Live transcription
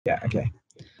Yeah, okay.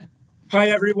 Hi,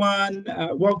 everyone.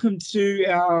 Welcome to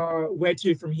our Where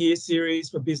To From Here series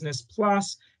for Business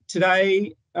Plus.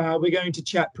 Today, we're going to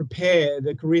chat Prepare,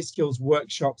 the career skills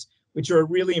workshops, which are a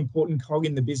really important cog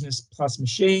in the Business Plus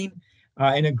machine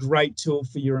and a great tool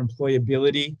for your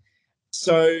employability.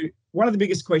 So one of the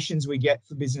biggest questions we get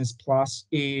for Business Plus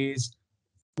is,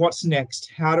 what's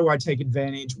next? How do I take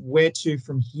advantage? Where to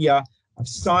from here? I've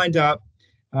signed up.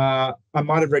 I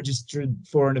might have registered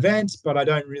for an event, but I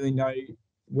don't really know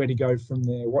where to go from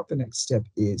there, what the next step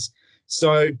is.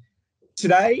 So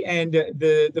today and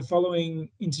the following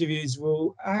interviews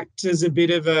will act as a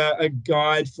bit of a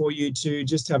guide for you to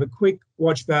just have a quick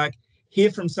watch back, hear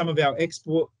from some of our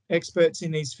experts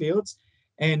in these fields,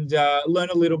 and learn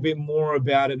a little bit more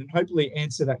about it and hopefully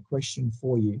answer that question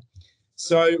for you.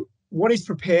 So what is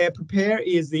Prepare? Prepare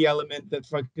is the element that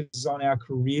focuses on our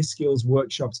career skills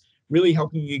workshops, really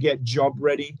helping you get job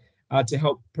ready to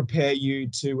help prepare you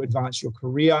to advance your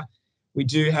career. We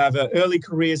do have an early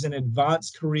careers and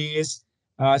advanced careers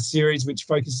series, which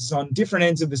focuses on different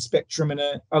ends of the spectrum and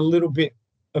a little bit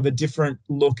of a different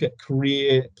look at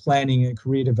career planning and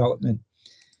career development.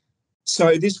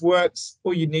 So this works.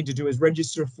 All you need to do is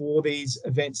register for these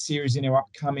event series in our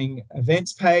upcoming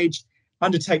events page,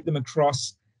 undertake them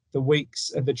across the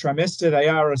weeks of the trimester. They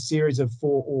are a series of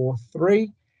 4 or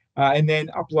 3, and then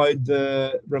upload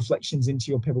the reflections into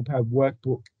your PebblePad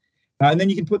workbook. And then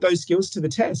you can put those skills to the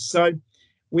test. So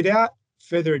without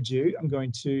further ado, I'm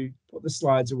going to put the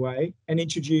slides away and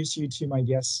introduce you to my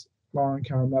guest, Lauren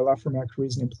Caramella from our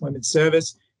Careers and Employment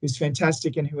Service, who's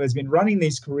fantastic and who has been running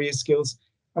these career skills,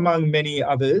 among many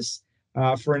others,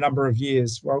 for a number of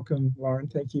years. Welcome, Lauren.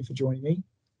 Thank you for joining me.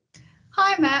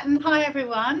 Hi, Matt, and hi,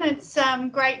 everyone. It's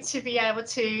great to be able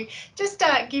to just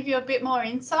give you a bit more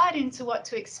insight into what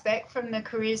to expect from the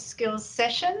career skills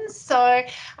sessions. So,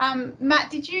 Matt,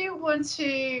 did you want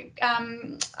to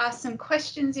ask some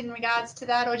questions in regards to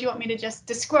that, or do you want me to just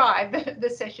describe the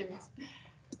sessions?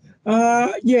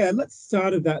 Yeah, let's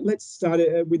start at that. Let's start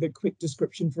it with a quick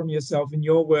description from yourself in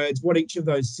your words, what each of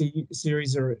those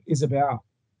series is about.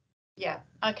 Yeah,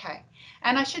 okay.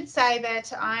 And I should say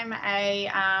that I'm a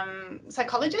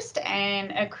psychologist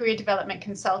and a career development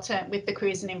consultant with the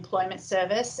Careers and Employment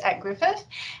Service at Griffith.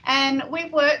 And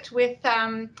we've worked with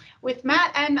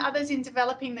Matt and others in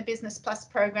developing the Business Plus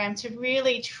program to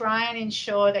really try and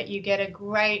ensure that you get a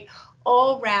great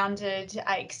all-rounded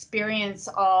experience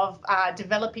of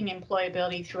developing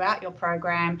employability throughout your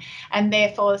program, and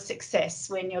therefore success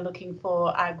when you're looking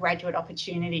for graduate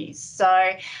opportunities.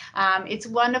 So it's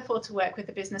wonderful to work with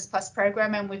the Business Plus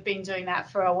program, and we've been doing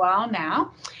that for a while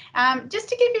now. Just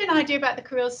to give you an idea about the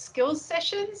career skills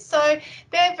sessions, so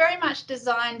they're very much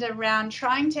designed around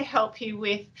trying to help you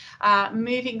with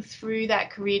moving through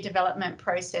that career development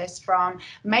process, from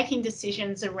making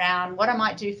decisions around what I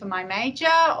might do for my major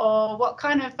or what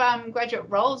kind of graduate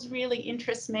roles really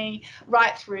interest me,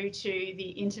 right through to the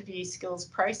interview skills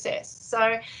process.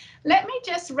 So let me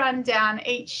just run down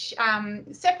each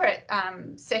separate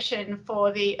session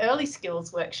for the early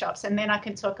skills workshops, and then I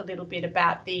can talk a little bit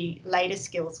about the later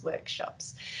skills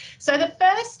workshops. So the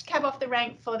first cab off the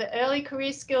rank for the early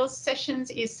career skills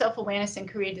sessions is self-awareness and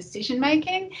career decision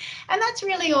making. And that's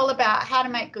really all about how to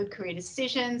make good career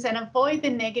decisions and avoid the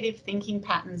negative thinking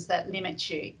patterns that limit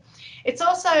you. It's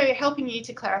also helping you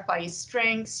to clarify your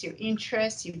strengths, your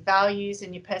interests, your values,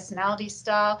 and your personality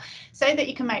style, so that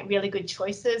you can make really good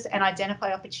choices and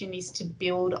identify opportunities to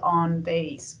build on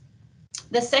these.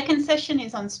 The second session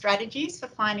is on strategies for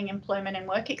finding employment and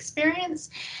work experience,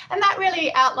 and that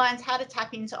really outlines how to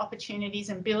tap into opportunities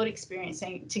and build experience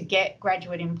to get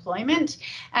graduate employment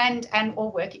and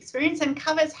or work experience, and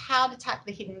covers how to tap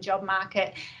the hidden job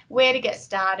market, where to get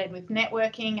started with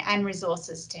networking, and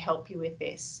resources to help you with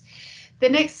this. The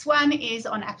next one is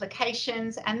on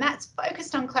applications, and that's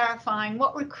focused on clarifying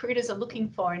what recruiters are looking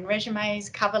for in resumes,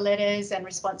 cover letters, and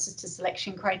responses to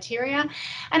selection criteria.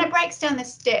 And it breaks down the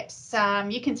steps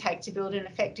you can take to build an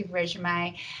effective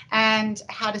resume and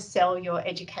how to sell your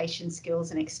education skills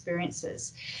and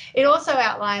experiences. It also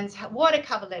outlines what a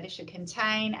cover letter should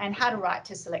contain and how to write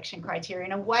to selection criteria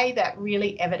in a way that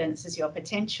really evidences your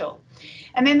potential.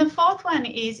 And then the fourth one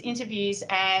is interviews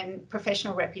and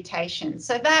professional reputation.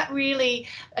 So that really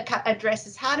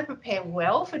addresses how to prepare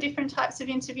well for different types of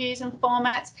interviews and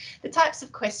formats, the types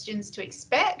of questions to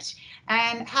expect,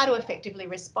 and how to effectively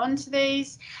respond to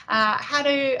these.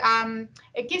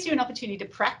 It gives you an opportunity to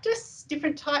practice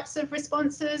different types of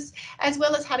responses, as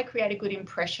well as how to create a good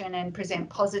impression and present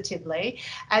positively,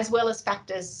 as well as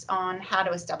factors on how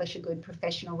to establish a good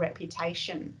professional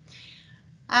reputation.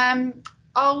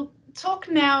 I'll talk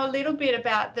now a little bit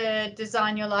about the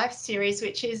Design Your Life series,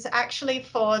 which is actually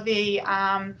for the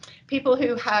people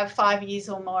who have 5 years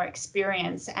or more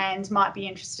experience and might be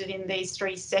interested in these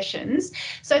 3 sessions.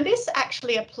 So this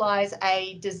actually applies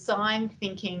a design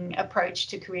thinking approach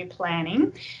to career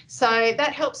planning. So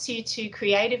that helps you to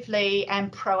creatively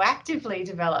and proactively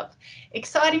develop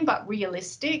exciting but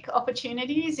realistic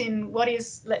opportunities in what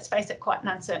is, let's face it, quite an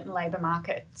uncertain labour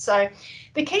market. So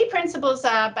the key principles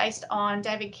are based on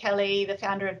David Kelly, the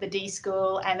founder of the D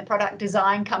School and the product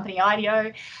design company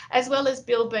IDEO, as well as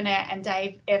Bill Burnett and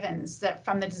Dave Evans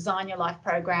from the Design Your Life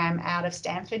program out of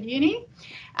Stanford Uni.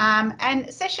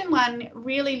 And session 1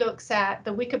 really looks at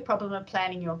the wicked problem of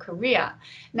planning your career.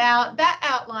 Now, that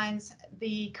outlines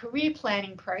the career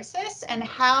planning process and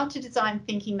how to design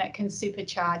thinking that can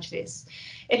supercharge this.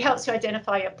 It helps you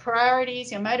identify your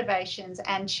priorities, your motivations,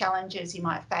 and challenges you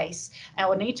might face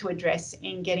or need to address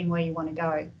in getting where you want to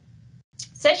go.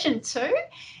 Session 2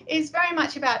 is very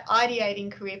much about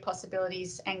ideating career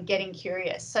possibilities and getting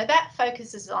curious. So that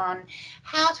focuses on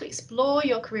how to explore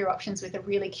your career options with a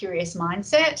really curious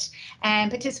mindset, and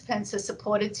participants are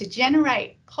supported to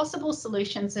generate possible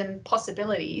solutions and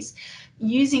possibilities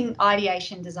using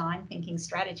ideation design thinking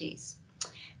strategies.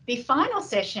 The final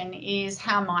session is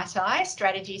How Might I?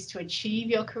 Strategies to Achieve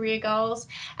Your Career Goals.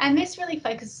 And this really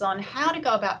focuses on how to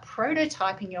go about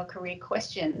prototyping your career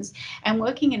questions and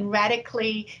working in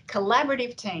radically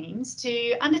collaborative teams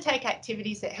to undertake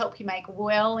activities that help you make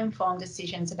well-informed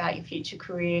decisions about your future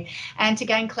career and to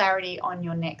gain clarity on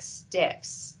your next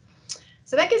steps.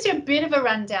 So that gives you a bit of a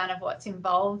rundown of what's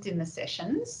involved in the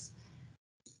sessions.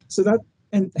 So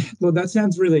that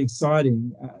sounds really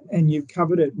exciting, and you've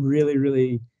covered it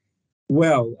really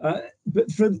well.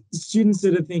 But for students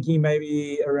that are thinking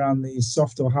maybe around these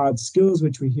soft or hard skills,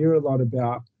 which we hear a lot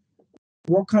about,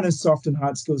 what kind of soft and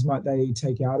hard skills might they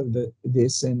take out of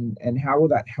this, and how will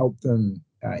that help them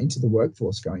into the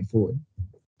workforce going forward?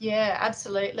 Yeah,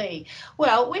 absolutely.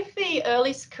 Well, with the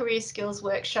early career skills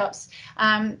workshops,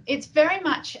 it's very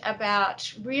much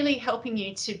about really helping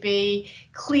you to be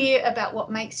clear about what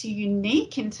makes you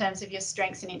unique in terms of your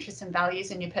strengths and interests and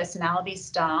values and your personality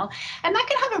style. And that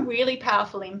can have a really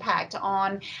powerful impact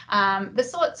on the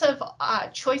sorts of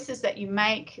choices that you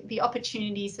make, the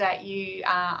opportunities that you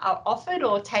are offered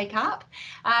or take up,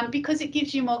 because it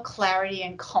gives you more clarity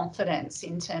and confidence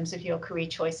in terms of your career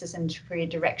choices and career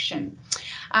direction.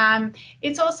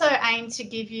 It's also aimed to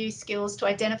give you skills to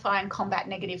identify and combat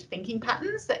negative thinking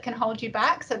patterns that can hold you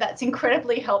back. So that's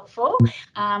incredibly helpful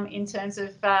in terms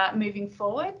of moving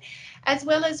forward, as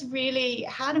well as really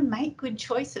how to make good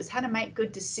choices, how to make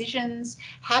good decisions,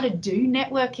 how to do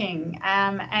networking,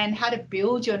 and how to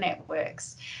build your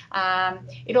networks.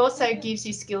 It also gives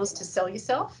you skills to sell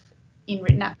yourself in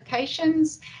written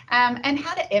applications, and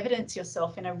how to evidence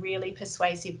yourself in a really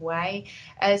persuasive way,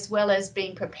 as well as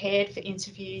being prepared for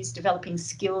interviews, developing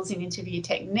skills in interview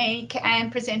technique,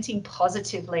 and presenting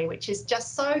positively, which is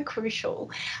just so crucial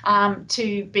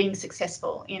to being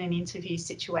successful in an interview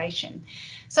situation.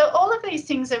 So all of these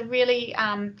things are really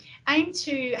aimed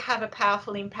to have a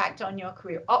powerful impact on your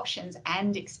career options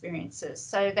and experiences,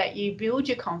 so that you build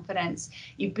your confidence,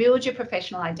 you build your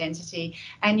professional identity,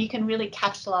 and you can really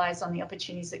capitalize on the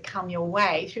opportunities that come your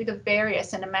way through the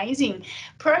various and amazing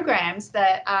programs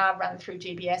that are run through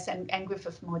GBS and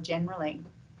Griffith more generally.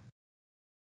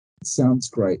 Sounds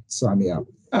great. Sign me up.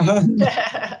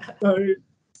 So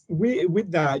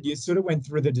with that, you sort of went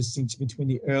through the distinction between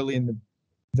the early and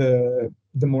the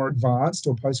more advanced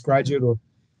or postgraduate, or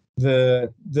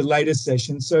the later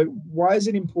sessions. So why is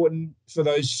it important for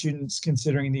those students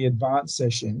considering the advanced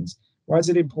sessions? Why is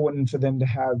it important for them to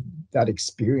have that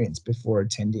experience before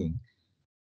attending?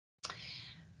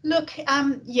 Look,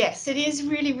 yes, it is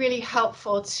really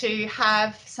helpful to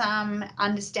have some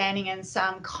understanding and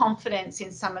some confidence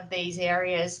in some of these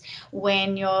areas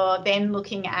when you're then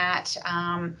looking at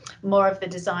more of the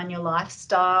design your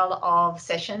lifestyle of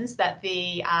sessions that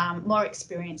the more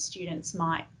experienced students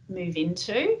might move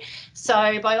into.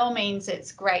 So by all means,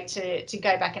 it's great to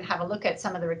go back and have a look at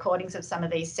some of the recordings of some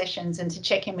of these sessions and to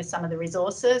check in with some of the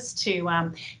resources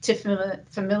to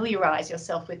familiarise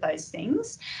yourself with those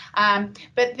things.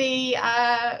 But the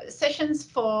sessions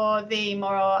for the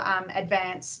more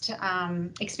advanced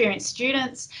experienced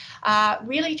students are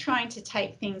really trying to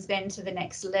take things then to the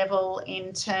next level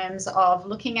in terms of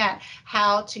looking at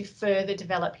how to further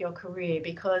develop your career,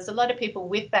 because a lot of people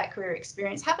with that career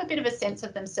experience have a bit of a sense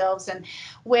of themselves themselves and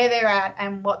where they're at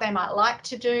and what they might like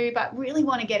to do, but really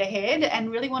want to get ahead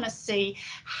and really want to see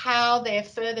how their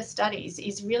further studies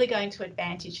is really going to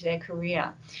advantage their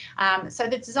career. So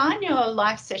the Design Your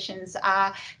Life sessions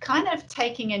are kind of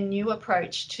taking a new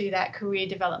approach to that career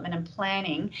development and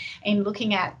planning in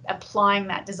looking at applying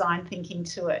that design thinking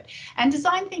to it. And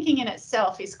design thinking in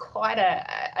itself is quite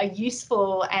a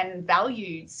useful and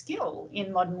valued skill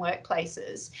in modern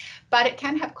workplaces, but it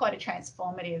can have quite a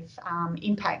transformative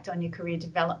impact on your career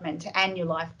development and your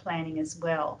life planning as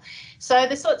well. So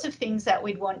the sorts of things that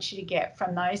we'd want you to get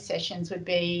from those sessions would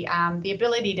be the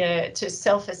ability to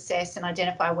self-assess and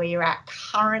identify where you're at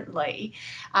currently,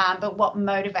 but what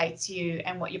motivates you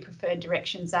and what your preferred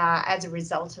directions are as a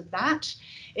result of that.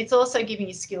 It's also giving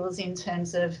you skills in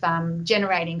terms of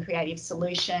generating creative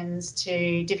solutions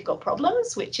to difficult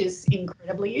problems, which is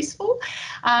incredibly useful,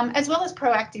 as well as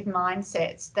proactive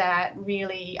mindsets that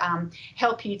really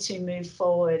help you to move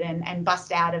forward and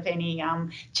bust out of any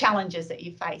challenges that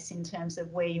you face in terms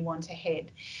of where you want to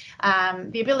head.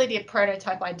 The ability to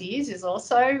prototype ideas is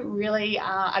also really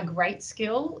a great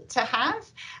skill to have,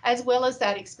 as well as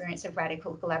that experience of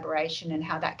radical collaboration and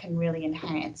how that can really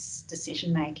enhance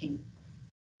decision making.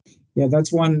 Yeah,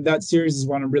 that series is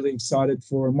one I'm really excited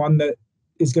for, and one that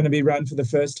is going to be run for the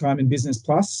first time in Business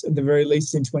Plus, at the very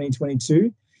least in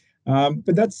 2022. But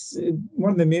that's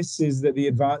one of the myths, is that the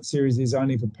advanced series is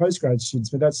only for postgrad students,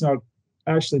 but that's not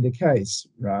actually the case,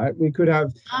 right? We could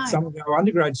have some of our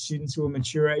undergrad students who are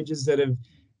mature ages that have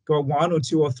got 1 or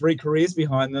 2 or 3 careers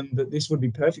behind them that this would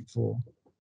be perfect for.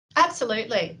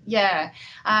 Absolutely, yeah.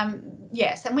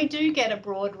 Yes, and we do get a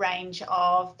broad range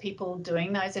of people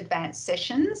doing those advanced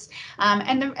sessions,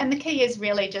 and the key is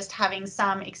really just having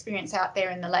some experience out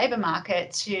there in the labour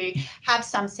market to have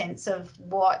some sense of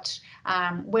what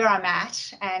where I'm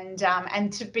at,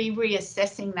 and to be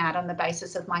reassessing that on the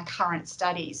basis of my current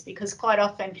studies, because quite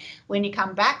often when you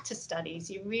come back to studies,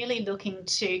 you're really looking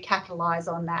to capitalise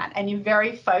on that, and you're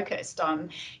very focused on,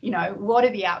 you know, what are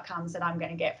the outcomes that I'm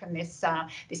going to get from this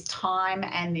this time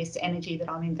and this energy that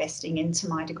I'm investing into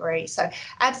my degree. So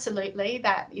absolutely,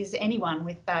 that is anyone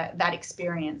with that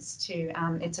experience to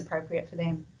it's appropriate for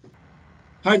them.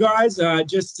 Hi guys,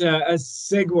 just a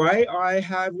segue. I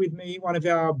have with me one of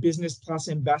our Business Plus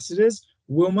ambassadors,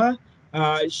 Wilma.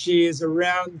 She is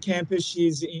around campus.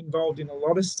 She's involved in a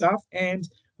lot of stuff, and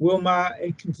Wilma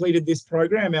completed this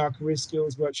program, our career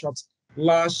skills workshops,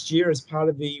 last year as part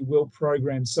of the WIL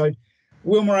program. So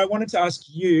Wilma, I wanted to ask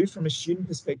you, from a student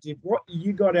perspective, what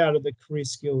you got out of the Career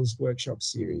Skills Workshop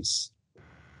series.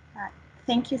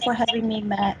 Thank you for having me,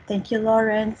 Matt. Thank you,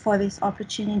 Lauren, for this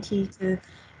opportunity to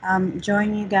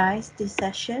join you guys this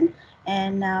session.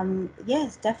 And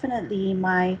yes, definitely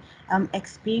my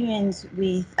experience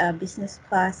with Business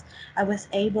Plus, I was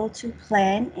able to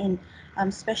plan, and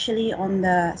especially on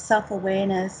the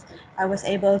self-awareness, I was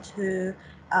able to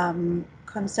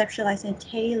conceptualize and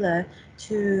tailor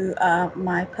to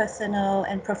my personal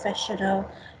and professional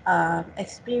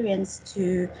experience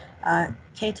to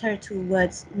cater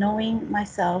towards knowing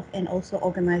myself and also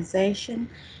organization,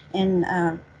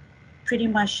 and pretty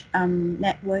much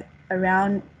network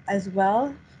around as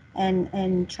well,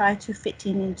 and try to fit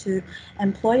into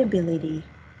employability.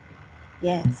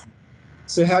 Yes.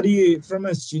 So how do you, from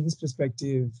a student's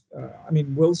perspective, I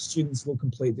mean, WIL students will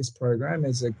complete this program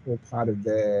as a core part of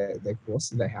their course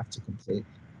that they have to complete,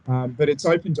 but it's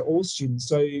open to all students.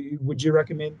 So would you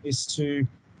recommend this to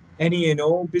any and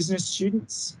all business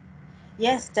students?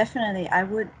 Yes, definitely. I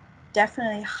would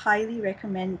definitely highly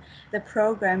recommend the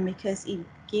program, because it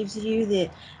gives you the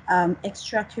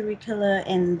extracurricular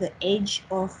and the edge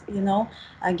of, you know,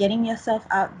 getting yourself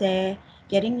out there,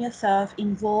 getting yourself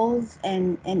involved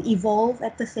and evolve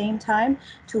at the same time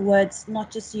towards not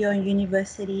just your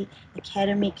university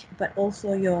academic, but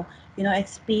also your, you know,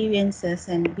 experiences,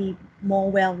 and be more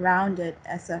well-rounded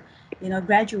as a, you know,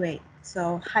 graduate.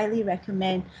 So highly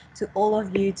recommend to all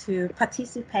of you to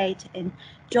participate and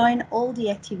join all the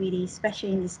activities,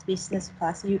 especially in this Business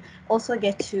Plus. You also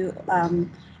get to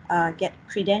get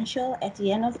credential at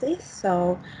the end of this.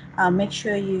 So make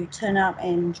sure you turn up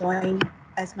and join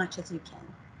as much as you can.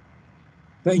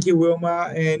 Thank you,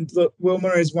 Wilma. And look, Wilma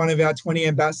is one of our 20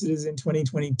 ambassadors in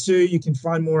 2022. You can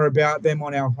find more about them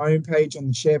on our homepage on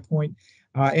the SharePoint,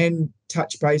 and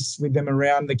touch base with them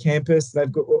around the campus.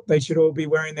 They should all be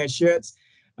wearing their shirts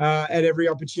at every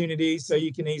opportunity, so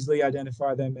you can easily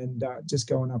identify them, and just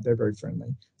go on up. They're very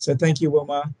friendly. So thank you,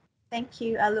 Wilma. Thank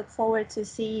you. I look forward to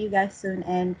see you guys soon,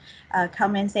 and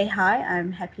come and say hi.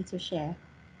 I'm happy to share.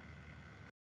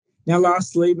 Now,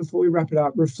 lastly, before we wrap it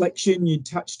up, reflection, you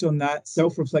touched on that.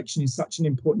 Self-reflection is such an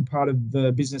important part of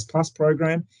the Business Plus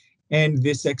program. and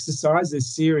this exercise,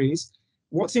 this series.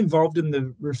 What's involved in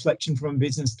the reflection from a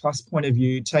Business Plus point of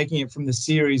view, taking it from the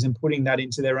series and putting that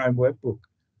into their own workbook?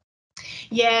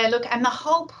 Yeah, look, and the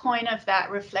whole point of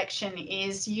that reflection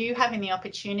is you having the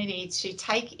opportunity to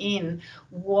take in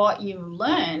what you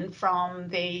learn from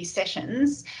the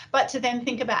sessions, but to then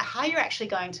think about how you're actually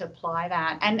going to apply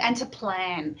that and to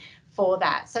plan for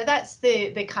that. So that's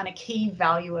the kind of key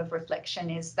value of reflection,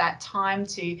 is that time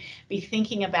to be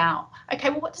thinking about, okay,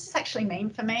 well, what does this actually mean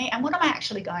for me, and what am I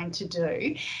actually going to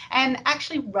do? And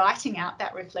actually writing out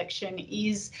that reflection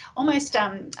is almost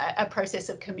a process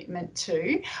of commitment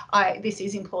to, this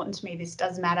is important to me, this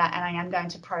does matter, and I am going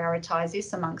to prioritise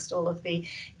this amongst all of the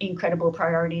incredible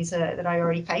priorities that I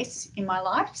already face in my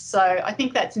life. So I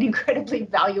think that's an incredibly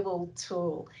valuable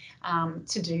tool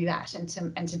to do that,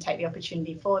 and to take the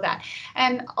opportunity for that.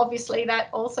 And obviously that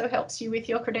also helps you with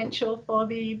your credential for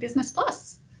the Business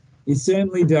Plus. It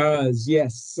certainly does,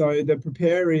 yes. So the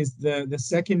prepare is the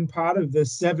second part of the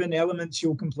 7 elements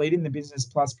you'll complete in the Business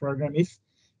Plus program. If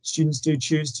students do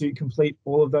choose to complete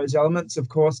all of those elements, of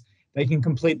course, they can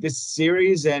complete this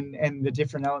series and the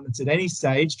different elements at any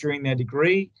stage during their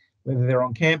degree, whether they're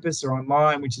on campus or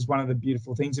online, which is one of the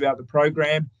beautiful things about the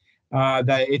program.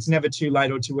 It's never too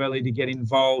late or too early to get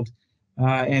involved.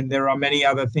 And there are many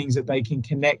other things that they can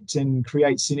connect and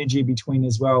create synergy between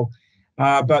as well.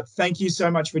 But thank you so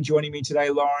much for joining me today,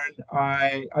 Lauren.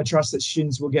 I trust that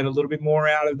students will get a little bit more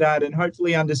out of that and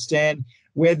hopefully understand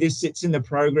where this sits in the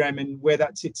program and where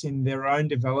that sits in their own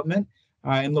development.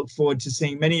 And look forward to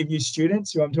seeing many of you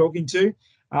students who I'm talking to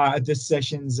at the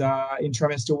sessions in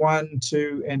trimester 1,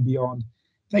 2, and beyond.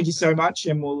 Thank you so much,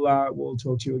 and we'll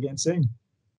talk to you again soon.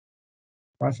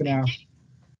 Bye for now.